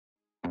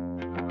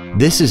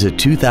This is a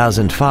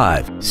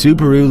 2005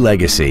 Subaru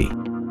Legacy.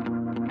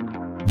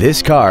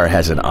 This car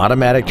has an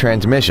automatic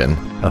transmission,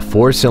 a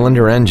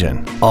 4-cylinder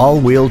engine,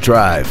 all-wheel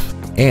drive,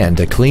 and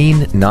a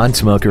clean,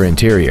 non-smoker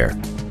interior.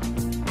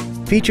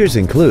 Features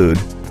include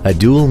a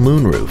dual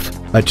moonroof,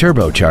 a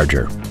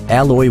turbocharger,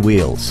 alloy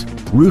wheels,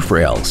 roof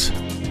rails,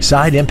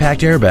 side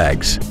impact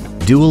airbags,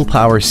 dual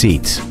power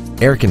seats,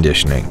 air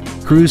conditioning,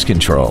 cruise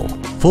control,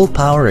 full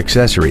power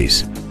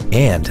accessories,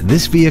 and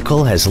this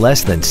vehicle has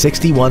less than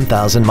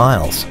 61,000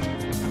 miles.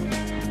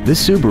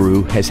 This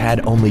Subaru has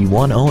had only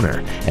one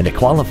owner and it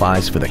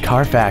qualifies for the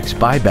Carfax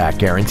buyback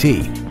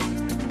guarantee.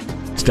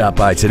 Stop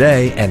by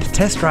today and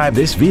test drive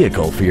this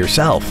vehicle for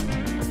yourself.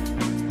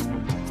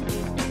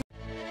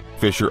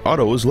 Fisher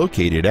Auto is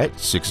located at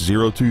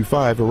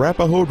 6025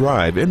 Arapahoe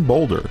Drive in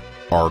Boulder.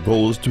 Our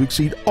goal is to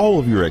exceed all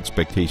of your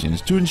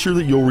expectations to ensure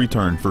that you'll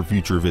return for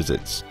future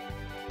visits.